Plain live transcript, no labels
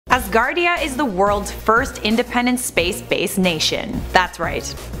Asgardia is the world's first independent space-based nation. That's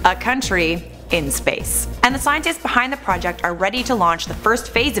right, a country in space. And the scientists behind the project are ready to launch the first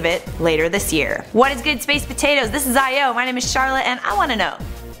phase of it later this year. What is good, space potatoes? This is IO, my name is Charlotte, and I want to know,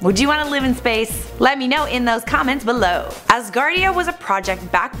 would you want to live in space? Let me know in those comments below. Asgardia was a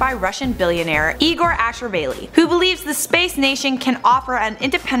project backed by Russian billionaire Igor Ashurveli, who believes the space nation can offer an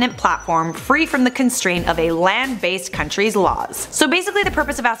independent platform free from the constraint of a land-based country's laws. So basically the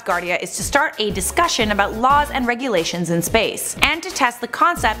purpose of Asgardia is to start a discussion about laws and regulations in space, and to test the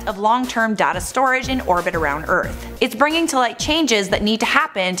concept of long-term data storage in orbit around Earth. It's bringing to light changes that need to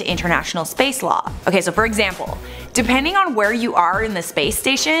happen to international space law. Okay, so for example, depending on where you are in the space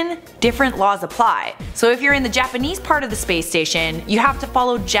station, different laws apply. So if you're in the Japanese part of the space station, you have to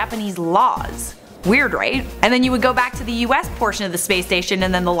follow Japanese laws. Weird, right? And then you would go back to the US portion of the space station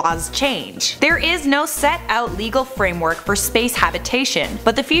and then the laws change. There is no set out legal framework for space habitation,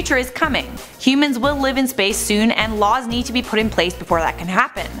 but the future is coming. Humans will live in space soon and laws need to be put in place before that can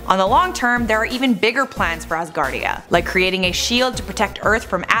happen. On the long term, there are even bigger plans for Asgardia, like creating a shield to protect Earth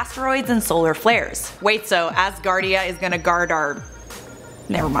from asteroids and solar flares. Wait, so Asgardia is gonna guard our…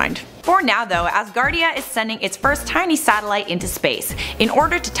 Never mind. For now though, Asgardia is sending its first tiny satellite into space in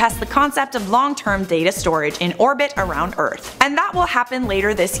order to test the concept of long-term data storage in orbit around Earth, and that will happen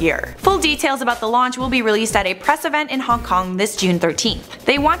later this year. Full details about the launch will be released at a press event in Hong Kong this June 13th.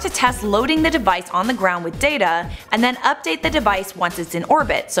 They want to test loading the device on the ground with data, and then update the device once it's in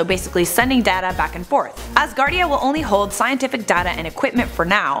orbit, so basically sending data back and forth. Asgardia will only hold scientific data and equipment for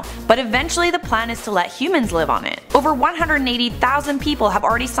now, but eventually the plan is to let humans live on it. Over 180,000 people have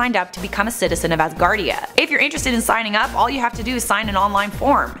already signed up to become a citizen of Asgardia. If you're interested in signing up, all you have to do is sign an online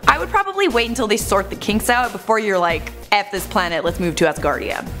form. I would probably wait until they sort the kinks out before you're like, F this planet, let's move to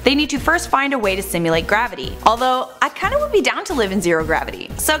Asgardia. They need to first find a way to simulate gravity, although I kinda would be down to live in zero gravity.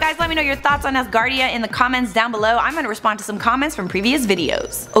 So guys, let me know your thoughts on Asgardia in the comments down below. I'm gonna respond to some comments from previous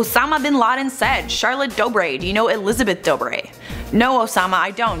videos. Osama bin Laden said, Charlotte Dobre, do you know Elizabeth Dobre? No, Osama,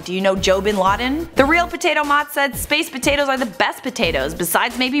 I don't. Do you know Joe bin Laden? The Real Potato Mott said space potatoes are the best potatoes,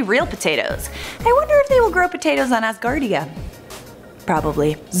 besides maybe real potatoes. I wonder if they will grow potatoes on Asgardia.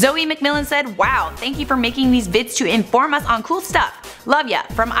 Probably. Zoe McMillan said, wow, thank you for making these vids to inform us on cool stuff. Love ya,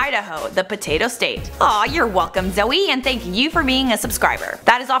 from Idaho, the potato state. Aw, you're welcome Zoe, and thank you for being a subscriber.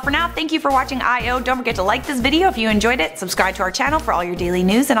 That is all for now. Thank you for watching IO. Don't forget to like this video if you enjoyed it, subscribe to our channel for all your daily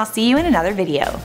news, and I'll see you in another video.